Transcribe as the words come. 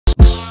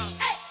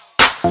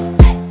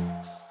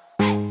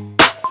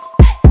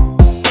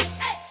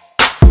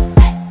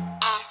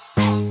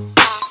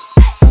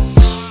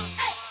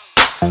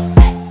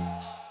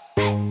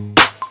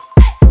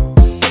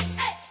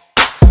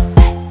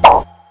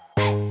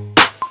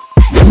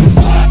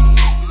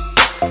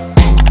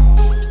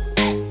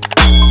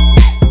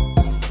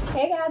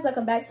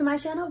welcome back to my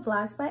channel,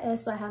 Vlogs by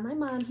S. So I have my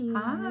mom here.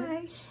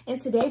 Hi.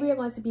 And today we are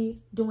going to be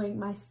doing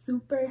my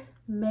super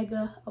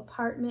mega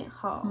apartment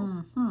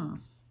haul.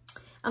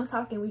 I'm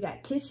talking, we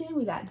got kitchen,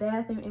 we got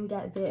bathroom, and we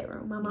got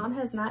bedroom. My mom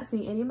has not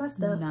seen any of my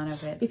stuff. None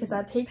of it. Because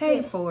I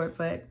paid for it,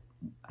 but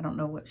I don't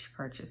know what she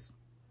purchased.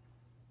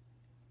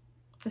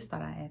 Just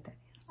thought I'd add that.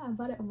 I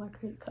bought it on my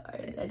credit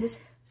card. That just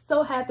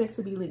so happens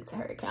to be linked to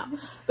her account.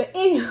 But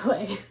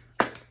anyway,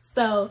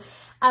 so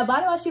I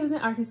bought it while she was in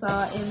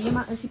Arkansas, and me and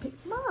my auntie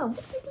picked, Mom,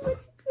 what did you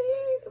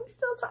do? We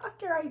still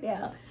talking right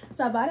now.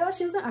 So I bought it while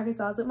she was in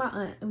Arkansas. I was with my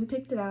aunt, and we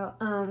picked it out.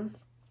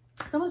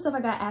 Some of the stuff I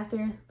got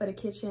after for the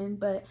kitchen,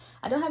 but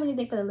I don't have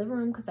anything for the living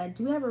room because I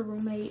do have a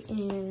roommate,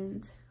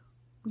 and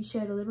we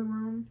share the living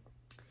room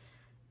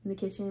and the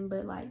kitchen,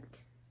 but like,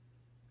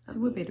 so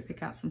we'll be able to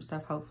pick out some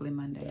stuff hopefully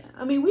Monday. Yeah,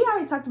 I mean, we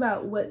already talked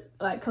about what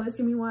like color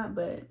scheme we want,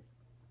 but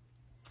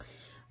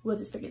we'll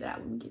just figure that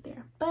out when we get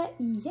there. But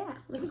yeah,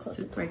 let me close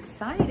it. Super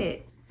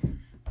excited.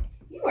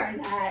 You are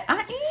not.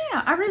 I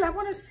am. I really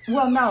want to.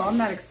 Well, no, I'm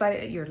not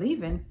excited that you're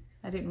leaving.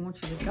 I didn't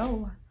want you to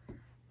go,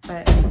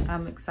 but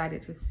I'm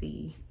excited to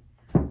see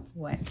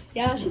what.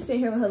 Y'all, she's sitting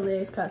here with her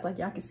legs crossed, like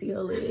y'all can see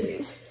her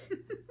legs.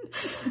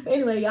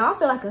 Anyway, y'all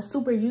feel like a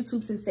super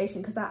YouTube sensation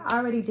because I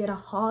already did a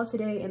haul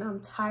today and I'm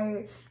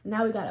tired.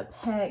 Now we gotta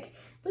pack.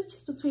 But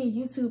just between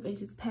YouTube and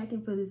just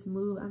packing for this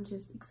move, I'm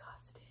just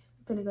exhausted.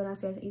 I'm gonna go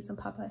downstairs and eat some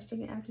Popeye's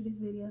chicken after this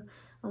video. I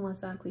don't want to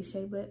sound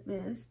cliche, but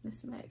man, it's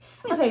smack.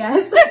 Okay,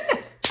 guys.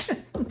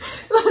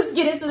 Let's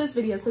get into this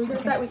video. So we're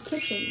gonna start with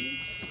kitchen.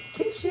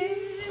 Okay.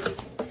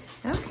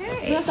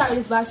 We're gonna start with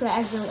this box that I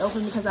accidentally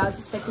opened because I was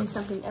expecting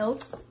something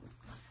else.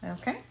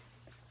 Okay.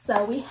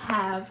 So we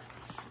have,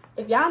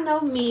 if y'all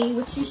know me,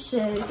 which you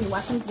should, if you're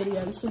watching this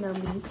video, you should know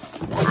me,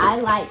 that I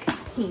like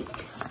pink.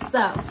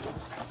 So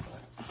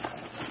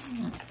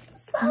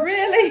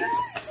Really?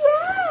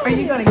 yes. Are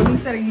you gonna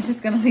use that, or are you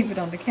just gonna leave it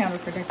on the counter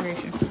for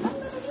decoration?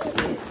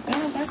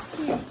 Oh, that's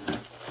cute.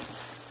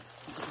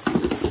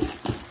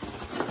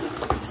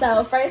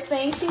 So first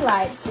thing, she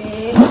likes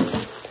it.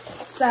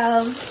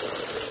 So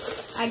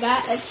I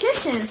got a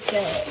kitchen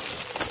set.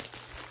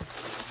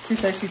 She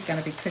said she's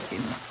gonna be cooking,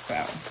 so.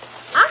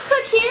 I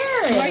cook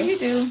here. Well, you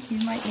do.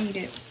 You might need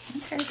it.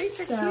 Okay, these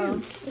are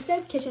cute. It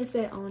says kitchen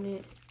set on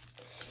it.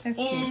 That's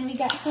And cute. we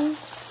got some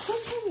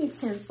kitchen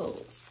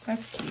utensils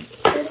That's cute.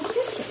 for the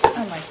kitchen.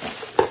 I like that.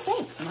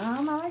 Thanks,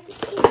 Mom. I like it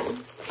too. Okay.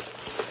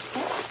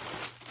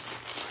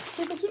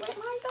 Super cute. Wait,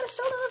 Mom, you gotta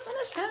show them the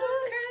finished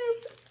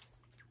product.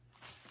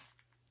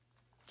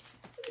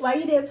 Why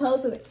you didn't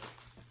pose with it?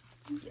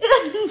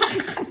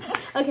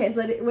 Okay,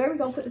 so where are we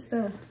gonna put the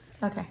stuff?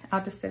 Okay,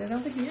 I'll just set it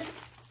over here.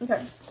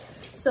 Okay.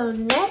 So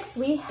next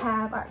we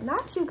have our,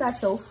 not you got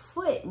your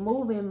foot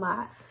moving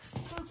my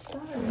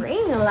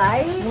ring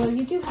light. Well,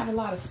 you do have a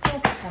lot of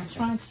stuff. I'm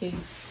trying to.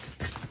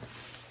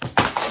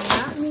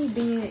 Not me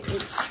being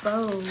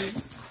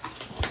exposed.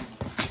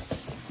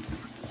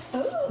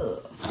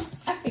 Oh,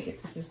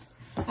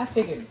 I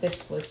figured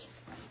this was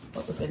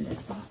what was in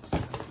this box.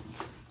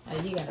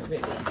 You gotta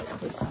really enjoy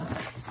this one.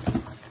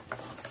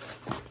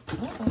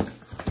 Uh-oh.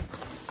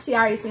 She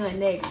already seen it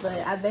next, but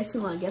I bet she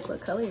wanna guess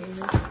what color it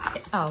is.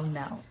 Oh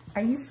no.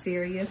 Are you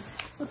serious?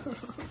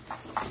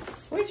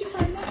 Where'd you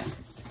find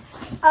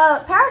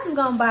that? Paris is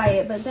gonna buy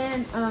it, but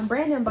then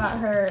Brandon bought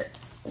her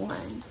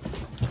one.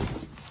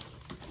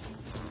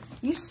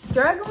 You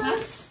struggling?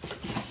 Yes.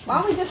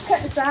 Why don't we just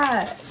cut the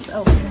sides?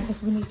 Oh,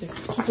 because we need to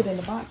keep it in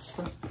the box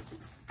for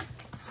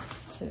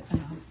to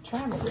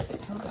travel with it.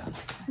 Hold on.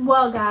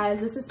 Well, guys,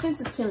 the suspense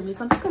is killing me,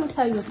 so I'm just gonna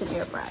tell you it's an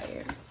air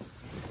fryer.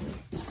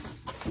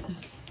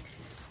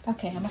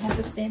 Okay, I'm gonna have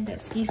to stand up.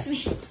 Excuse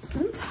me.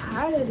 I'm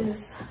tired of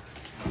this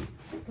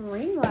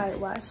ring light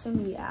washing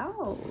me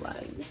out.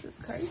 Like, this is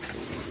crazy.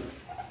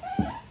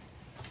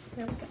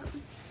 There we go.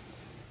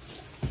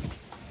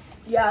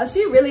 Yeah,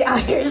 she really out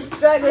here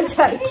struggling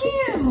trying to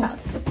keep this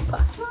out the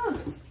box.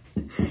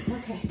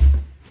 Okay,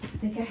 I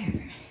think I have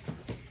her.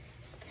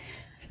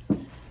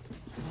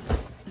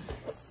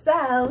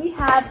 So we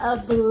have a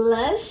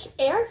blush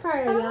air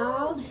fryer,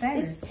 y'all. That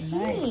It's is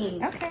nice.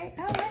 pink. Okay,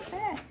 I like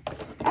that.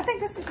 I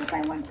think this is the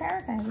same one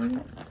Paris has, isn't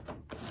it?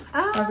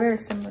 Um, Or very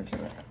similar to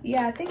it.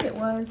 yeah, I think it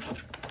was.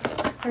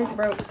 Hers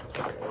broke.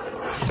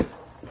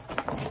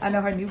 I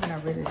know her new one. I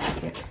really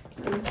like it.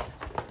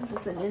 Is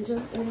this a ninja?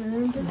 Is it a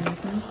ninja?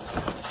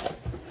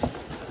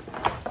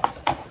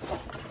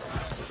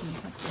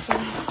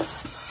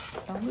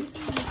 Don't lose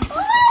it. Oh,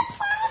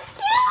 it's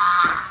so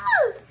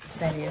cute!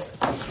 That is.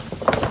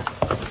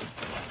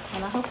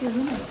 And I hope your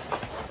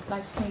roommate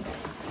likes pink.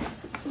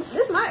 This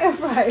is my air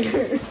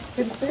fryer.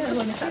 It's there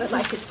when it's I don't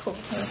like it's cool.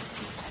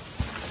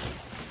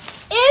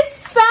 It's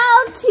so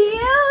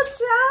cute,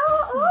 Joe.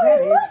 Oh, That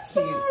is look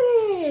cute. at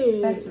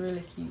it. That's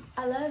really cute.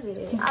 I love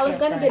it. Pink I was air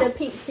gonna fryer. get a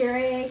pink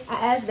Keurig. I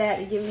asked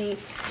Dad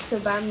to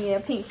buy me a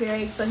pink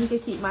Keurig so he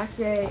could keep my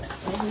Keurig,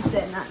 and he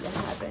said not gonna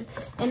happen.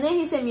 And then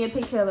he sent me a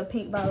picture of a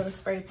pink bottle of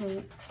spray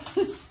paint.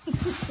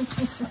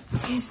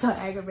 He's so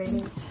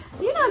aggravating.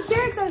 You know,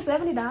 Keurigs are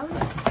 $70.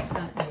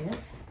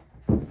 Yes.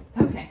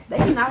 Okay. They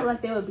do not look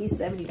like they would be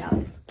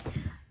 $70.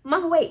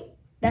 Mama, wait.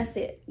 That's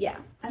it. Yeah.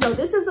 So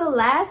this is the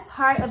last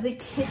part of the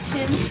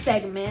kitchen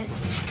segment.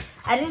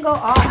 I didn't go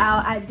all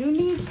out. I do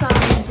need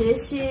some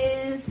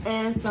dishes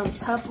and some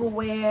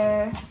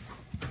Tupperware.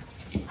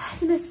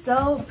 Isn't it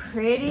so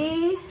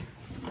pretty?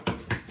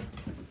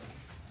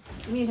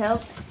 You need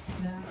help?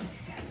 No,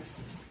 I got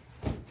this.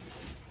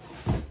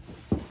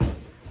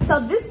 So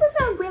this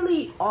isn't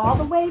really all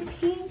the way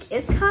pink.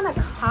 It's kind of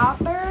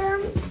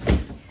copper.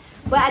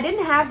 But I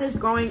didn't have this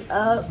growing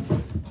up.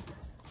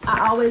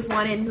 I always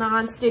wanted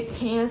non-stick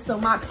pans so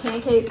my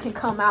pancakes can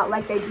come out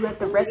like they do at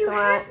the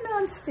restaurants. You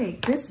have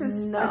non-stick. This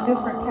is a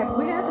different type.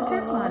 We have the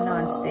Teflon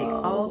non-stick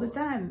all the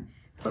time.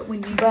 But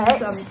when you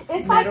use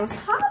it's metal like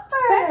copper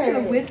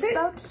spatula with it,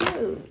 so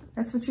cute.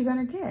 that's what you're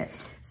gonna get.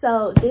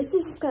 So this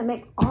is just gonna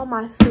make all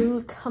my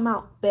food come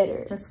out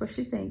better. That's what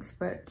she thinks,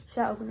 but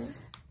Should I open it?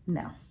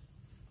 no.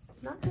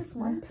 Not just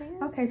one pan.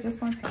 Okay,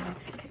 just one pan.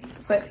 Okay,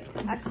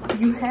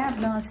 But you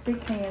have non-stick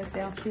pans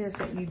downstairs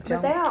that you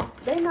don't. But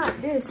they're not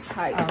this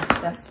type. Oh,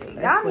 that's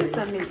Y'all need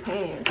some new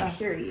pans,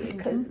 period.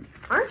 Because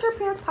aren't your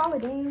pans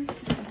Pauline?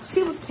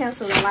 She was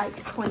canceled in like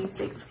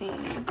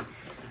 2016.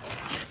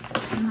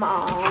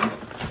 Mom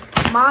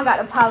got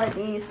a Paula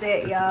Deen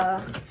set,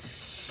 y'all.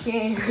 She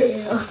ain't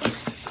real.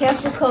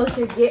 Cancel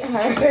culture, get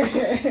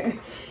her.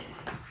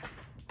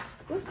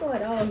 What's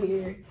going on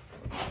here?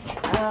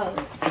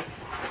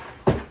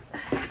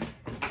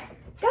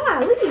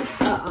 Golly.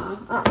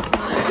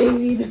 They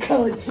need to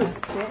go to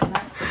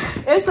set.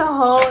 It's a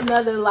whole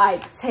nother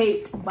like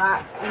taped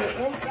box on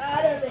the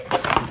inside of it.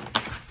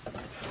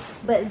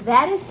 But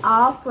that is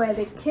all for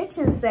the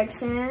kitchen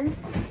section.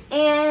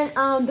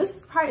 And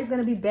this part is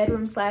gonna be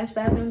bedroom /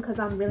 bathroom because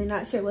I'm really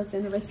not sure what's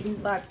in the rest of these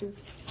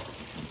boxes.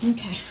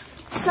 Okay.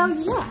 So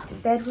yeah,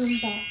 bedroom,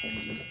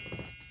 bathroom.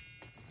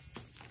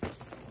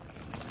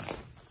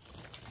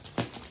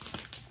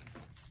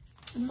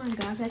 Oh my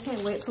gosh, I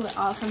can't wait till it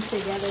all comes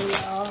together,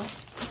 y'all.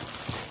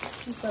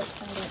 I'm so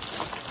excited.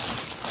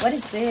 What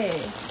is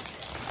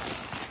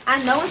this?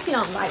 I know when she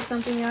don't like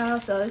something, y'all,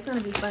 so it's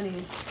gonna be funny.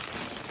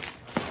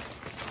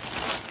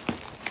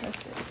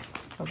 What's this?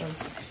 Oh,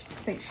 those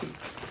fake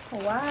sheets.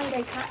 Why are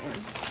they cotton?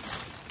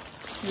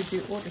 Did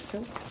you order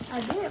silk?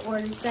 I did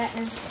order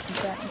satin.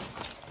 Satin.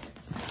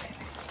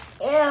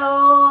 Ew,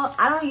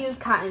 I don't use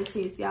cotton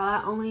sheets, y'all.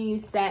 I only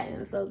use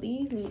satin, so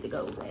these need to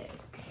go back.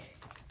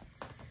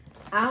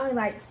 I only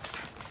like,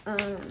 I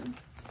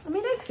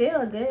mean, they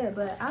feel good,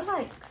 but I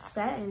like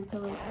satin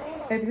pillows.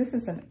 Baby, this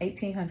is an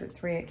 1800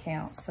 thread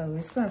count, so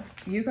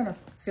you're gonna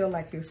feel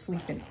like you're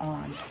sleeping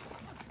on.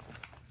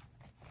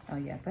 Oh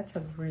yeah, that's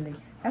a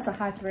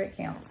high thread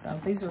count, so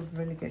these are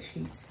really good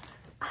sheets.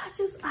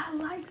 I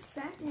like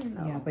satin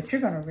though. Yeah, but you're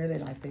gonna really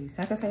like these.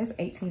 Like I said, it's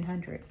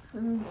 1800.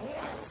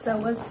 So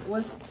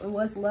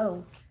what's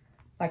low?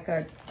 Like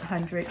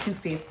 100,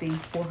 250,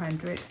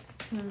 400.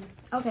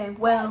 Okay,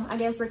 well, I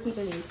guess we're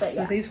keeping these, but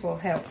so yeah. these will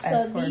help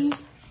as far as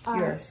are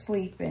your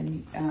sleep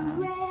and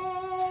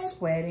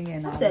sweating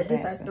and all I of said that.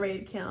 these are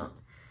thread count.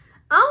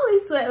 I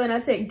only sweat when I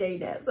take day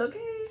naps, okay?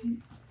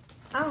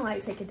 I don't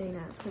like taking day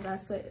naps because I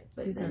sweat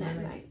at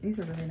night. These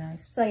are really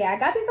nice. So yeah, I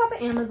got these off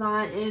of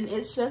Amazon and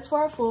it's just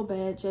for a full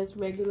bed, just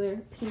regular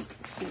pink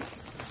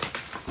sheets.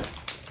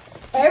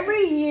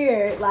 Every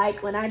year,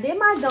 like when I did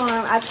my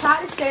dorm, I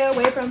tried to stay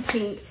away from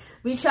pink.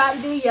 We tried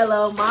to do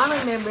yellow. Mom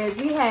remembers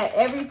we had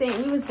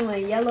everything. We was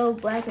doing yellow,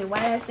 black, and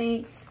white, I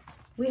think.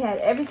 We had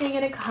everything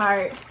in a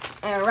cart.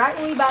 And right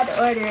when we about to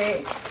order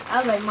it, I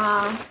was like,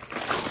 Mom,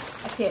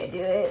 I can't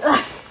do it.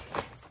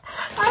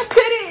 I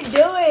couldn't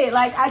do it.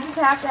 Like, I just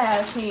have to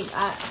have pink.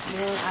 Man,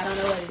 I don't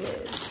know what it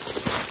is.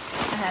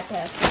 I have to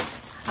have pink.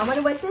 I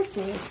wonder what this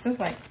is. This looks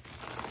like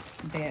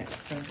bed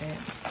for bed.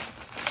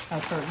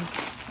 Oh, curtains.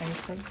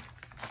 Curtains.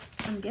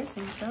 I'm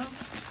guessing so.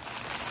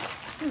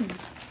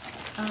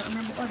 I don't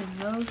remember ordering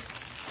those.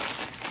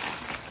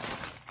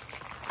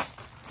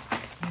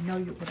 I know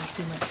you order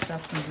too much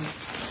stuff when you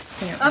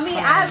can't. I mean,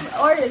 I've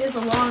ordered this a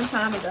long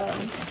time ago.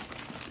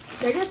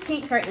 They're just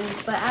pink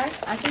curtains, but I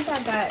think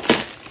I got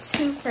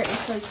 2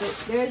 curtains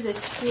because there's a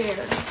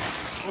sheer,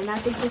 and I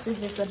think this is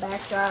just a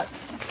backdrop.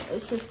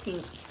 It's just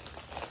pink.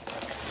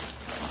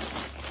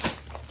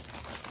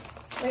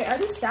 Wait, are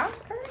these shower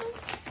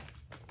curtains?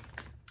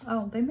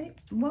 Oh,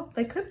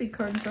 they could be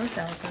curtains or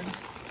shower curtains.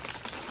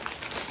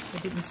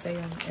 It didn't say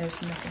on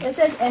there's nothing. It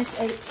says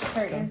SH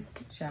curtain.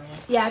 So, shower.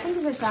 Yeah, I think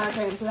these are shower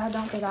curtains, but I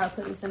don't think I'll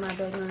put this in my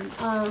bedroom.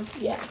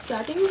 Yeah, so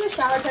I think these are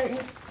shower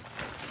curtains.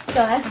 So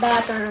that's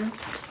bathroom.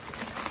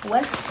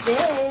 What's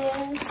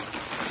this?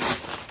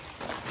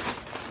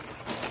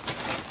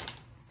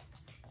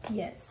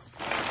 Yes.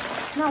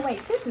 No,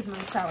 wait, this is my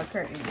shower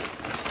curtain.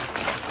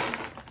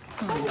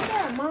 What is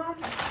that, Mom? I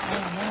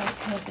don't know.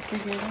 I have to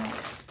figure it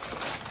out.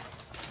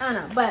 I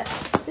don't know, but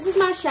this is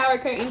my shower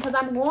curtain because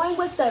I'm going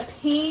with the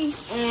pink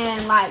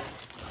and like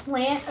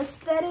plant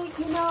aesthetic,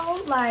 you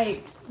know,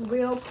 like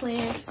real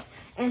plants.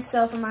 And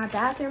so for my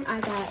bathroom, I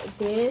got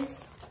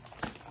this.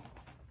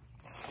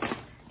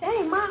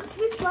 Hey, Mom, can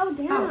you slow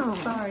down? Oh,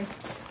 sorry.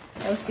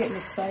 I was getting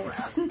excited.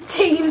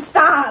 Can you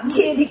stop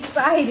getting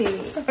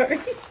excited? Sorry.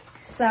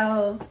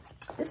 So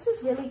This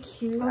is really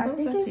cute. Oh, I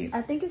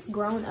cute. think it's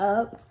grown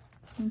up.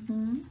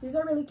 Mm-hmm. These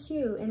are really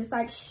cute, and it's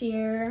like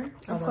sheer.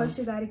 Of course,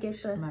 you gotta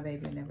get the. My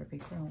baby will never be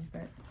grown,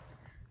 but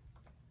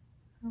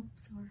oh,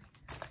 sorry.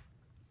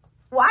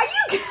 Why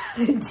you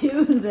gotta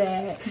do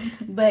that?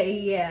 But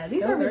yeah,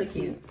 these are really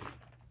cute.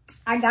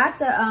 I got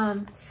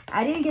the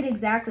I didn't get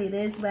exactly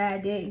this, but I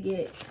did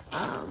get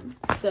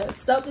the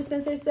soap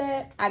dispenser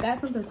set. I got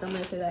something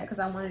similar to that because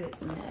I wanted it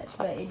to match,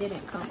 but it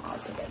didn't come all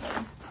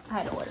together. I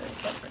had to order it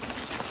separately.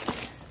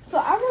 So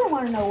I really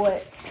want to know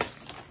what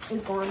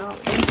is going on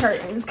with these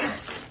curtains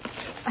because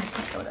I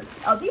just don't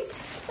understand. Oh,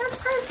 that's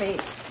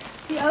perfect.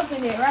 She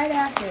opened it right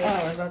after.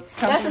 Oh,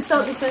 that's a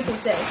soap dispenser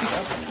set she's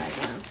opening right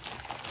now.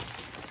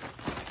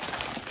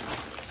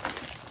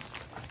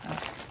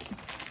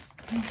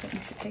 I think you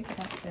should take it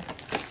out there.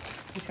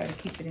 We try to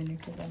keep it in there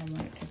because I don't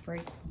want it to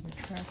break when we're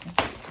tracking.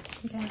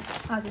 Okay,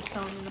 I'll just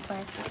show them in the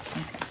plastic.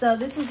 Okay. So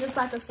this is just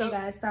like a soap,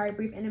 guys. Sorry,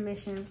 brief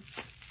intermission.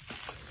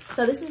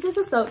 So this is just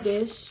a soap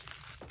dish.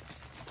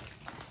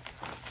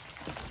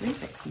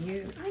 These are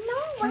cute. I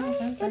know, right?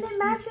 Oh, and it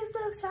matches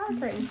the shower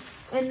curtain.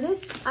 And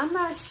this, I'm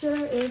not sure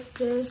if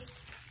this.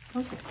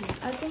 Those are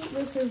cute. I think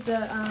this is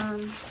the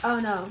oh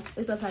no,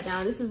 it's upside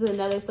down. This is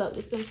another soap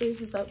dispenser. It's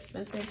a soap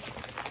dispenser.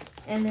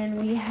 And then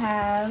we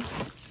have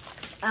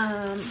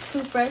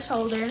toothbrush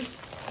holder.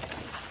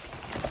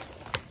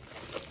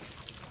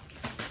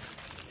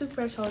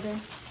 Toothbrush holder.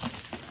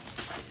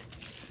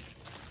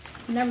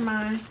 Never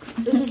mind.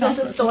 This is just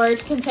a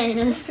storage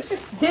container.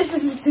 This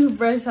is a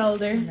toothbrush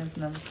holder. And there's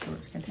another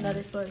storage container.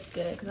 Another storage,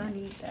 good, because I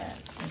need that.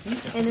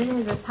 And then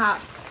there's a top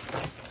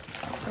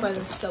for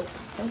the soap.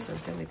 Those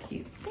are really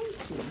cute.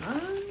 Thank you,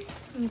 Mom.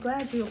 I'm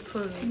glad you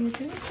approve. You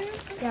do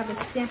too? You have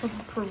a stamp of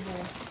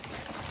approval.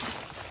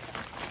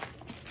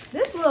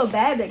 This little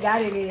bag that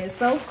got it in is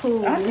so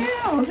cool. I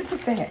know. Look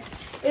at that.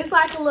 It's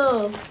like a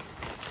little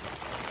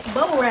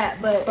bubble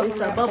wrap, but it's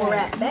a bubble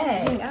wrap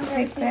bag. I'll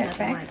take that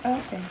back.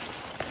 Okay.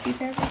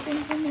 Keep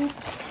everything in there.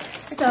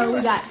 So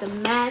we got the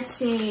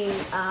matching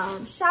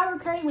shower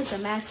curtain with the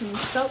matching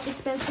soap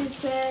dispenser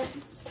set.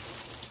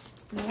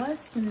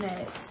 What's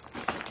next?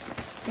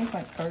 It's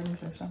like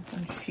curtains or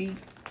something. Sheet.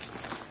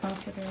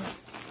 Comforter.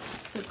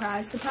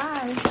 Surprise,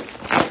 surprise.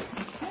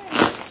 Okay.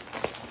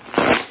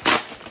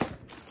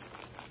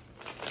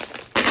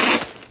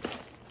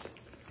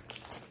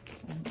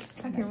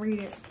 I can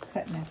read it.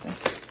 Cut nothing.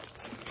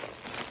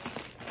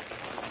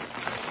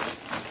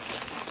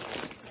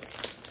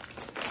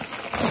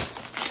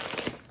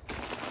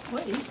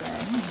 What is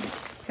that?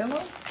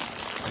 Pillow?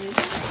 Is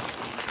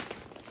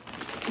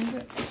Is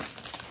it?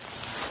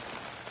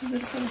 Is it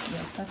a pillow?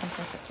 Yes, I think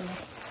that's a pillow.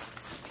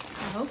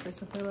 I hope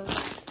it's a pillow.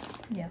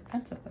 Yeah,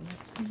 that's a pillow.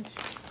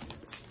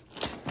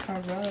 A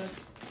rug.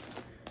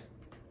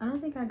 I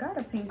don't think I got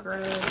a pink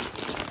rug.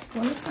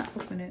 Well, let's not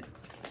open it.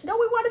 No,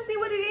 we want to see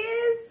what it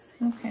is.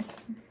 Okay.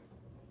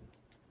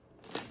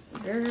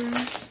 Girl.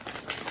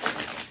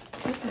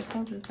 Hopefully it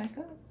closes back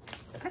up.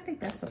 I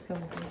think that's a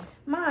pillow.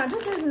 Mom,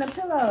 this isn't a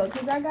pillow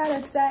because I got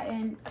a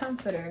satin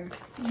comforter.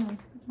 Oh,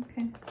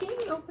 okay. Can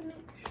you open it?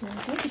 Sure.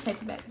 We can take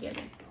it back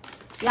together.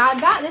 Yeah, I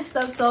got this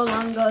stuff so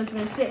long ago. It's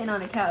been sitting on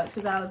the couch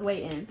because I was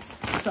waiting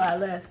until I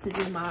left to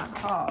do my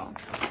haul.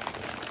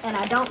 And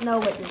I don't know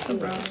what this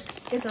is. Rug.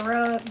 It's a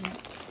rug. Yeah,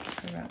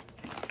 it's a rug.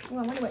 Oh,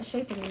 I wonder what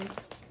shape it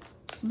is.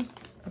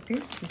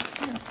 Appears to be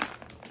square.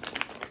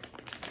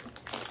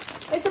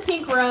 It's a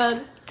pink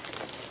rug.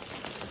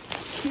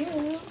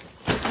 Cute.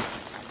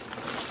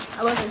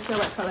 I wasn't sure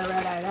what color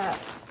rug I got.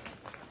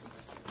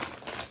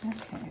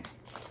 Okay.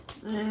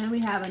 And we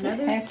have This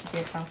another. has to be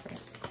a comforter.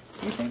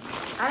 You think?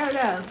 I don't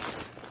know.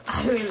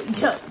 I really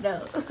don't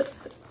know.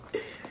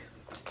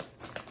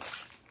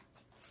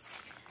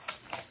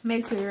 It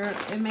makes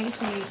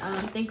me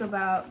think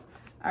about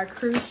our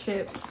cruise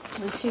trip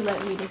when she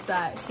let me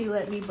decide. She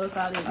let me book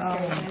all the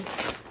excursions.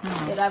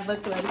 That I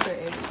booked already for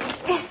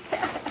everything.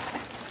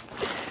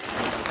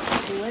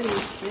 What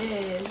is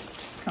this?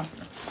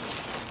 Comforter.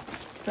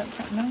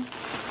 No?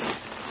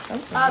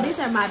 Oh, these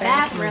are my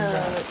bath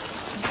rugs.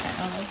 Okay.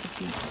 Oh, those are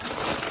cute.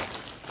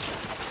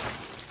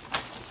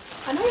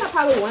 I know y'all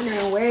probably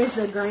wondering where's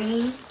the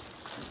green,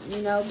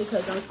 you know,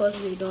 because I'm supposed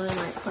to be doing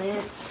like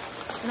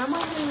plants. And I'm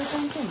always doing the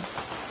same thing.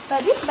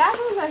 But these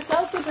bathrooms are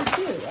so super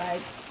cute.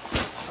 Like,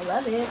 I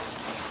love it.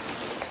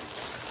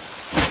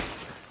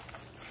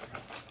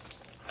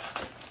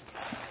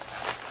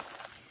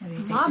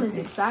 Mom is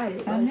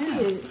excited. Like, she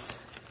is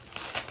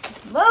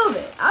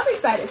moving. I'm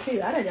excited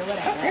too. I don't know what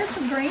I got. There's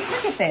some green.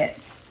 Look at that.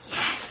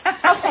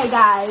 Okay,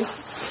 guys.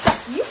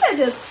 You can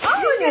just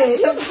own it.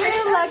 You're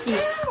real lucky.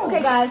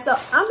 Okay, guys. So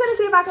I'm gonna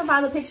see if I can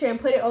find a picture and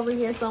put it over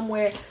here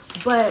somewhere.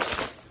 But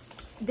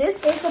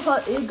this is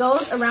supposed. It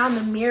goes around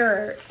the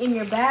mirror in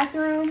your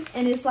bathroom,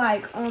 and it's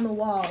like on the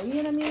wall. You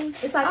know what I mean?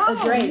 It's like a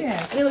drape.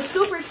 Yeah. And it was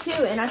super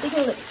cute, and I think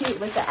it looked cute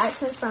with the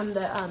accents from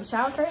the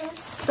shower curtain.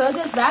 So it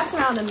just wraps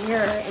around the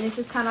mirror, and it's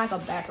just kind of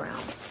like a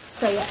background.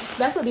 So yeah,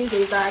 that's what these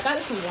are. I got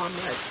it from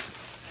Walmart.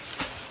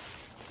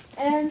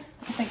 And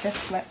I think that's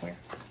flatware.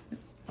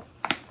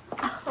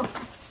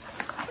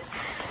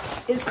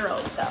 it's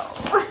rose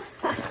gold.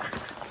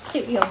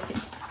 Can we open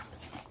it?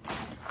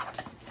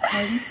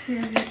 Are you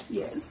serious?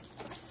 Yes.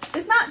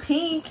 It's not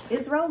pink.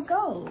 It's rose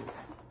gold.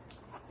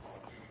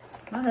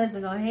 My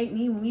husband gonna hate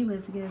me when we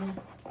live together.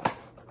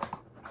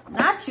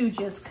 Not you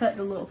just cut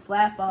the little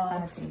flap I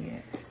off.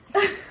 did.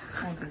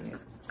 I did.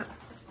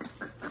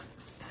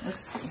 Let's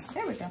see.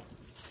 There we go.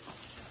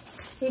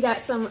 He got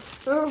some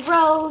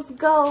rose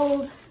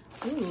gold.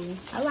 Ooh,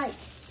 I like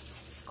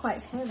quite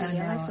heavy.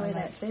 I like the way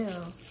that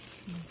feels.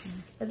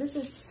 But this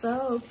is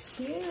so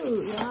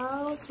cute,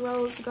 y'all. It's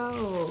rose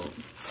gold.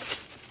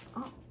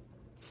 Oh,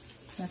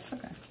 That's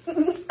okay.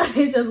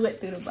 it just went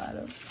through the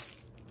bottom.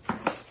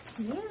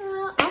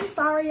 Yeah, I'm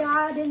sorry, y'all.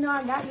 I didn't know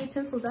I got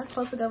utensils. That's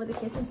supposed to go with the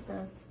kitchen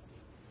stuff.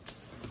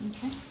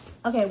 Okay.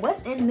 Okay,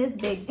 what's in this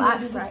big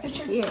box this right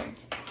picture? here?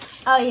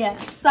 Oh yeah,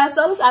 so I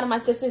stole this out of my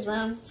sister's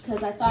room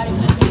because I thought it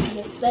would be the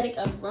aesthetic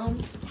of the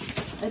room.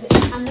 But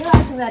I'm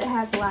realizing that it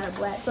has a lot of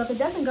black, so if it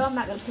doesn't go, I'm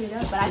not gonna put it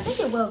up. But I think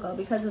it will go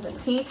because of the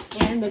pink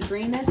and the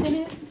green that's in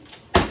it.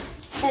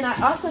 And I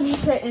also need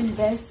to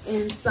invest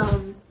in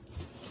some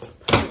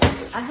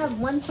plants. I have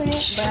one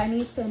plant, but I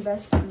need to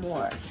invest in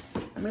more.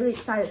 I'm really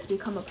excited to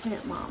become a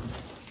plant mom.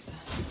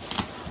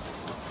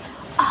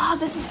 Oh,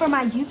 this is for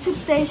my YouTube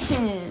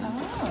station.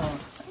 Oh,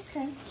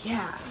 okay.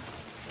 Yeah.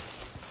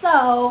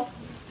 So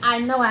I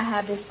know I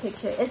have this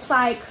picture. It's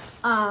like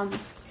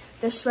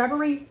the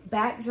shrubbery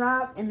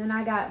backdrop, and then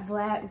I got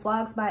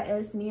Vlogs by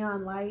S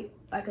neon light,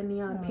 like a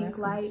neon pink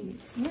light.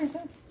 Where is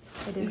that?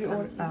 It didn't Did you come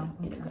order? in. Oh,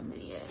 It didn't okay. come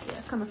in yet. Yeah,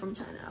 it's coming from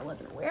China. I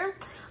wasn't aware.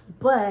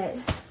 But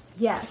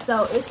yeah,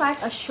 so it's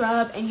like a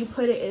shrub, and you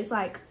put it, it's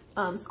like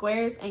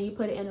squares, and you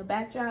put it in a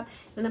backdrop.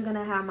 Then I'm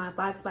gonna have my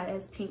Vlogs by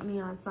S pink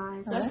neon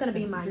sign. So that's gonna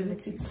be my really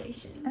YouTube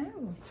station.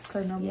 Oh,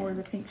 so no more of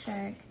the pink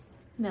shag.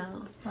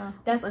 No, Wow.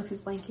 that's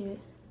Auntie's blanket.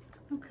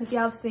 Okay. If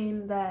y'all have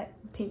seen that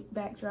pink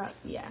backdrop,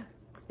 yeah,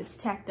 it's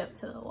tacked up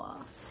to the wall.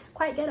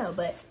 Quite ghetto,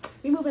 but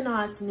we moving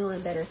on to new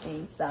and better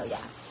things. So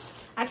yeah,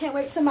 I can't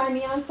wait till my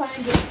neon sign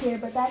gets here.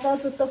 But that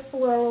goes with the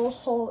floral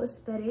whole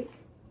aesthetic.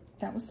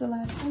 That was the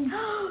last one.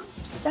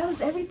 That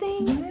was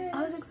everything. Yes.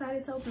 I was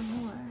excited to open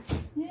more.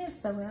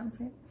 Yes, so that was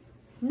it.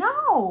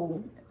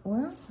 No,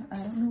 Well, I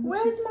don't know.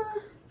 where's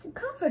my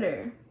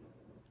comforter?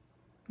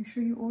 You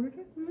sure you ordered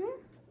it? Mhm.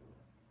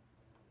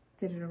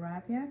 Did it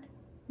arrive yet?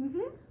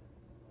 Mhm.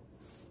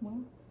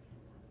 Well,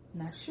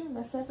 not sure.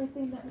 That's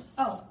everything that was.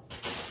 Oh,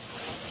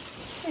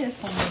 there's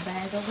one more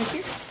bag over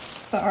here.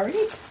 Sorry.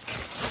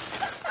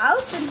 I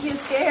was gonna get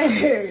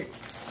scared.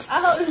 I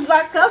hope this is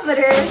my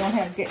comforter. I don't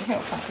have to get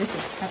help. This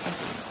is. I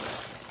think.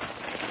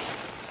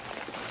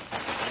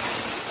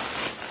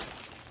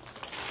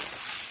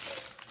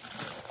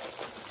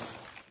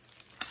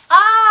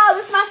 Oh,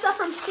 this is my stuff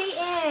from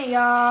Shein,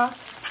 y'all.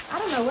 I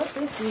don't know what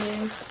this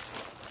is.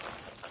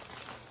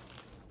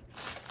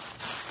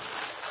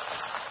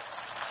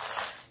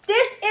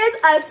 This is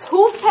a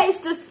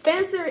toothpaste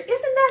dispenser.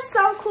 Isn't that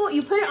so cool?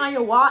 You put it on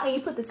your wall and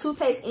you put the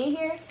toothpaste in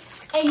here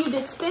and you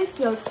dispense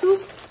your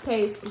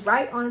toothpaste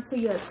right onto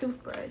your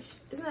toothbrush.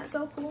 Isn't that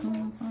so cool?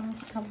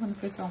 I wonder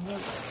if it's gonna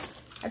work.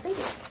 I think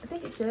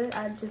it should.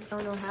 I just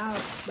don't know how,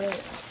 but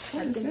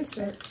What I is think this it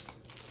should. for?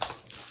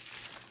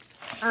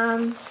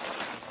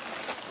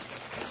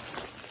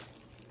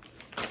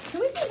 Can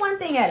we do one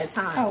thing at a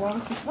time? Oh, well,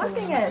 it's just one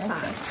thing pulling at a it.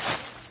 time.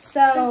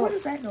 So So what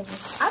does that go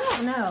with? I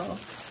don't know.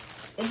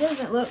 It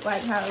doesn't look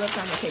like how it looks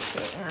on the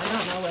picture, and I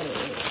don't know what it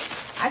is.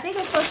 I think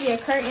it's supposed to be a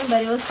curtain,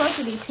 but it was supposed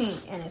to be pink,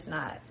 and it's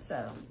not,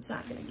 so it's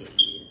not gonna get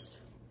used.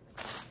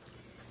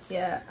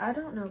 Yeah, I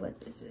don't know what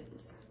this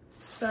is.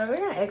 So we're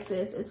gonna X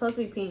this. It's supposed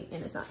to be pink,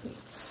 and it's not pink.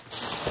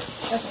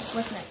 Okay,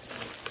 what's next?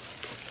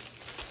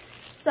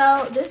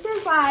 So this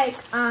is like,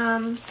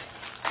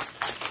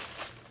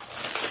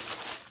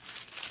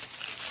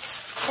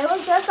 it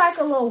was just like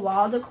a little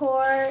wall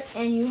decor,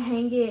 and you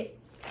hang it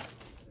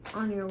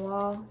on your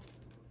wall,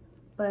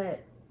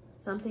 but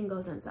something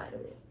goes inside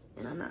of it,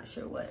 and I'm not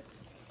sure what.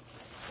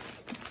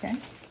 Okay.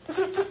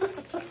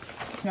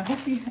 I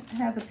hope you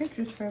have the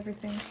pictures for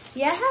everything.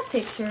 Yeah, I have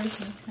pictures.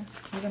 Okay.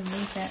 We're gonna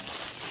need that.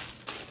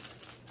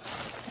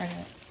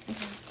 Okay.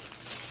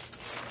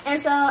 And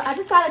so I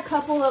just got a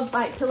couple of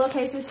like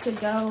pillowcases to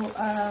go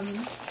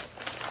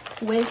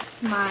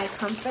with my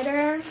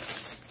comforter.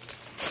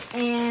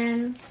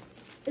 And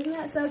isn't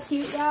that so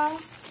cute, y'all?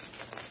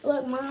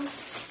 Look, Mom.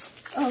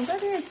 Oh,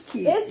 that is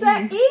cute. It's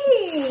an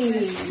E.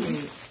 That's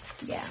cute.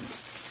 Yeah.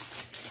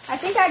 I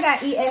think I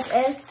got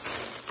ESS.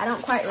 I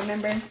don't quite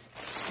remember.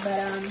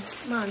 But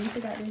Mom, you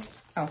forgot this.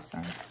 Oh,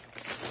 sorry.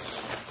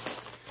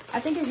 I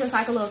think it's just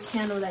like a little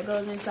candle that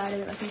goes inside of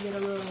it. Like you get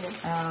a little.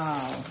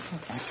 Oh,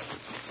 okay.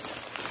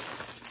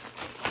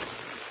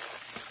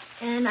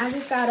 And I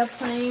just got a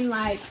plain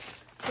like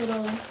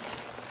little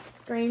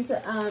green to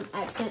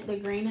accent the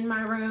green in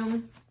my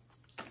room.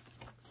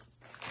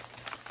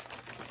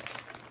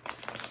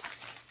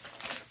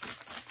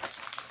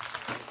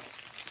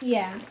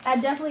 Yeah, I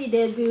definitely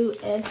did do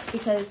S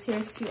because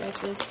here's two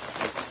S's.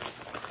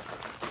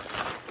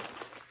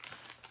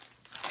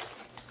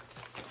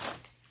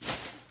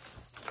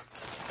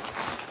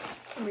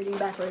 I'm reading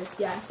backwards.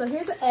 Yeah, so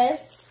here's an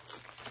S.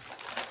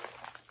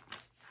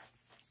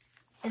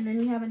 And then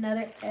we have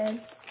another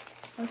S.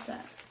 What's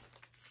that?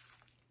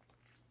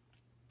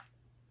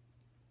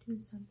 Do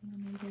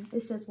something amazing.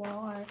 It's just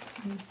wall art.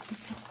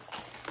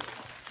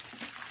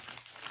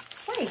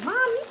 Wait, Mom,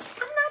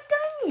 I'm not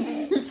done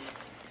yet.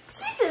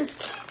 She just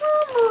keep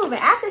on moving.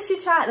 After she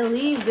tried to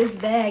leave this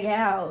bag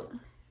out.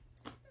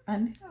 I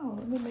know.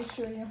 Let me make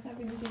sure I don't have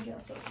anything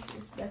else over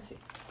here. That's it.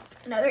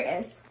 Another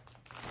S.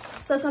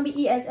 So it's gonna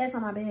be ESS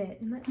on my bed.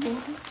 Isn't that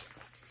cool?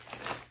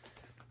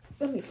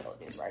 Let me fold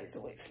this right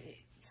so it fits.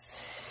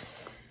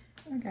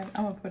 Okay,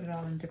 I'm gonna put it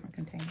all in different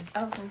containers.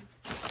 Okay.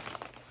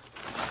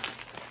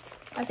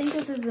 I think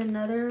this is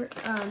another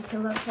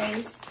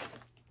pillowcase.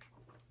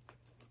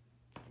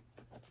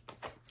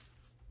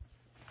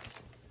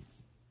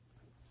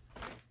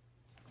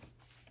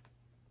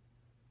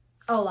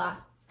 Ola.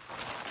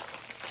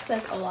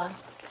 That's Ola.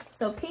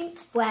 So pink,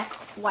 black,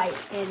 white,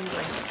 and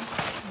green.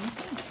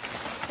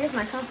 Here's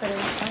my comforter.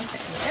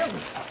 There we go.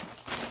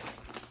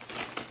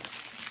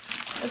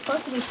 It's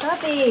supposed to be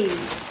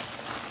puppies.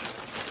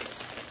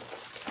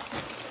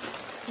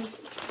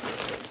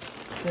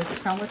 Does it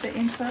come with the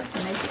insert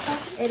to make it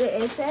puppy?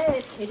 It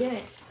said it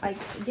didn't like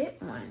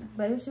get one,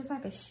 but it's just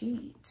like a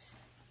sheet.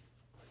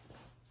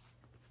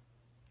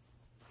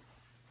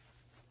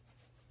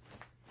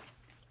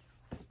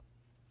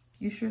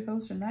 You sure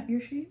those are not your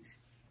sheets?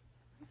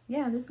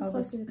 Yeah, this is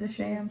supposed to be the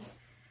shams.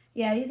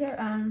 Yeah, these are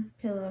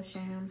pillow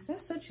shams.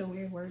 That's such a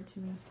weird word to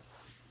me.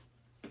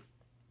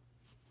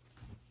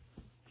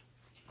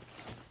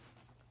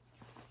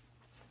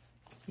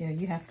 Yeah,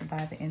 you have to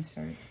buy the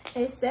insert.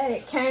 It said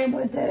it came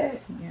with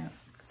it. Yeah.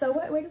 So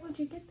where would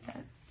you get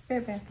that?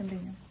 Bed Bath &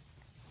 Beyond.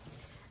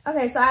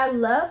 Okay, so I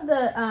love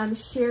the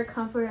sheer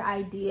comfort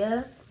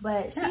idea,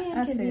 but Shein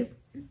can be.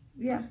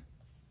 Yeah.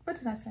 What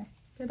did I say?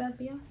 Bed Bath &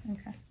 Beyond.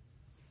 Okay.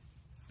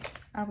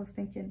 I was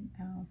thinking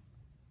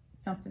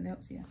something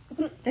else.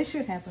 Yeah. They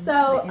should have them.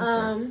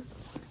 So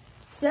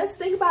just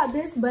think about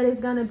this, but it's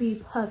gonna be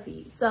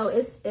puffy. So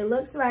it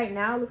looks right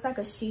now, it looks like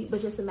a sheet,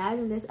 but just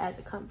imagine this as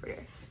a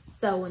comforter.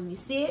 So when you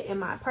see it in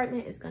my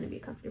apartment, it's going to be a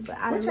comforter. But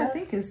I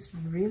think is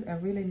a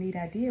really neat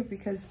idea,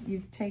 because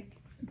you take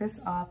this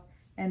off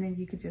and then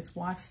you could just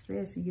wash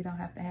this and you don't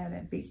have to have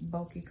that big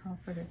bulky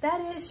comforter.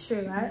 That is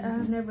true.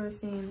 I've never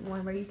seen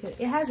one where you could,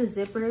 it has a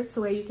zipper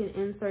to where you can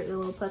insert the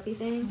little puffy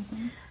thing.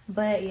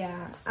 But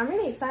yeah, I'm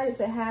really excited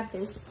to have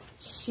this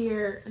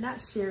not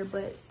sheer,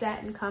 but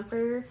satin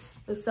comforter.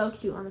 It was so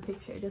cute on the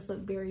picture. It just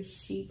looked very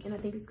chic, and I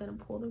think it's going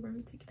to pull the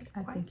room together.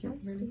 I think it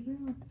really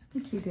will. I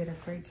think you did a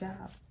great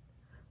job.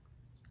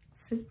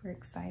 Super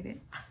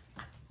excited.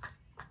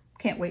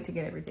 Can't wait to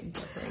get everything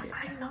decorated.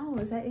 I know.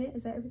 Is that it?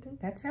 Is that everything?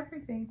 That's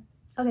everything.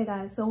 Okay,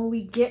 guys. So when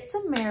we get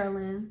to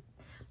Maryland,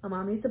 my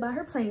mom needs to buy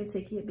her plane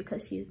ticket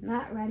because she is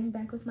not riding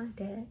back with my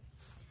dad.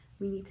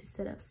 We need to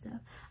set up stuff.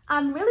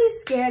 I'm really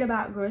scared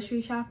about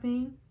grocery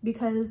shopping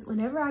because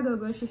whenever I go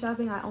grocery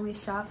shopping, I only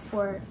shop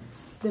for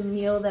the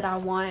meal that I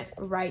want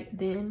right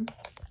then.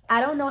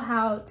 I don't know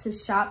how to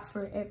shop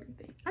for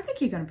everything. I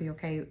think you're going to be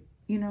okay.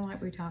 You know,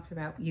 like we talked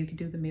about, you can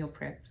do the meal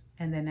prep.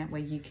 And then that way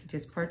you can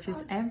just purchase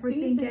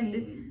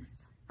everything.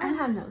 I don't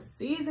have no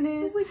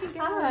seasonings. I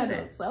don't have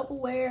no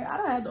Tupperware. I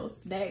don't have no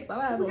snacks. I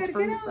don't have no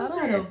fruits. I don't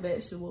have no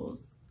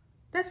vegetables.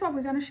 That's why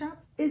we're going to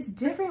shop. It's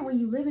different when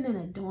you're living in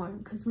a dorm.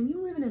 Because when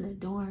you're living in a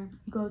dorm,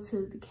 you go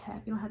to the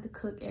caf. You don't have to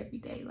cook every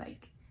day.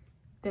 Like,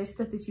 there's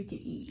stuff that you can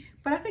eat.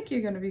 But I think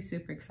you're going to be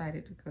super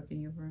excited to cook in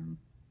your room.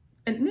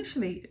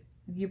 Initially,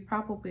 you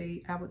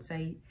probably, I would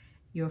say,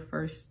 your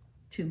first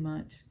 2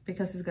 months.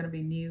 Because it's going to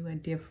be new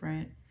and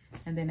different.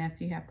 And then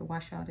after you have to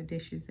wash all the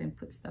dishes and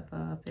put stuff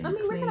up and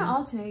we're going to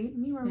alternate.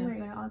 Me and we're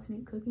going to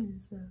alternate cooking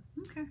and stuff.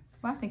 Okay.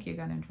 Well, I think you're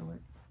going to enjoy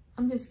it.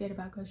 I'm just scared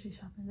about grocery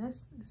shopping.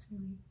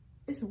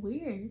 It's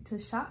weird to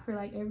shop for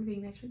like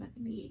everything that you're going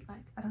to need.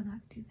 Like, I don't know how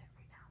to do that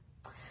right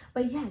now.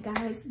 But yeah,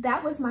 guys,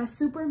 that was my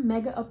super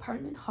mega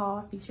apartment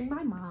haul featuring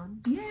my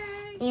mom.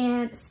 Yay!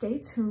 And stay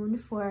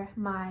tuned for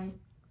my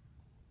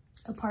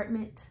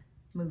apartment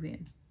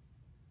move-in.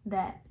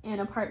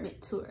 An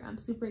apartment tour. I'm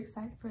super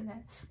excited for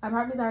that. My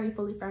apartment's already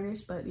fully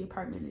furnished, but the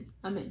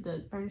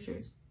furniture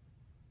is.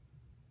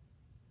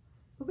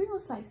 But we're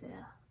gonna spice it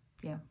up.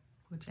 Yeah,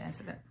 we'll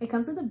jazz it up. It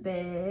comes with a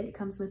bed. It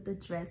comes with the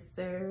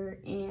dresser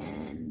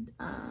and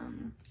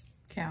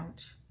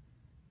couch.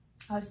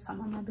 I was just talking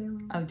about my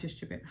bedroom. Oh,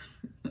 just your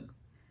bedroom.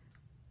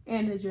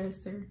 And the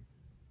dresser.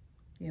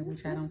 Yeah,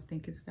 which I don't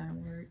think it's gonna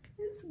work.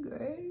 It's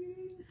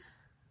great.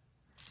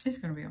 It's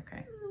gonna be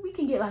okay. We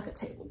can get like a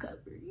table cover.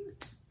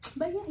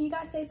 But yeah, you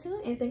guys stay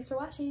tuned and thanks for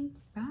watching.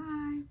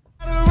 Bye.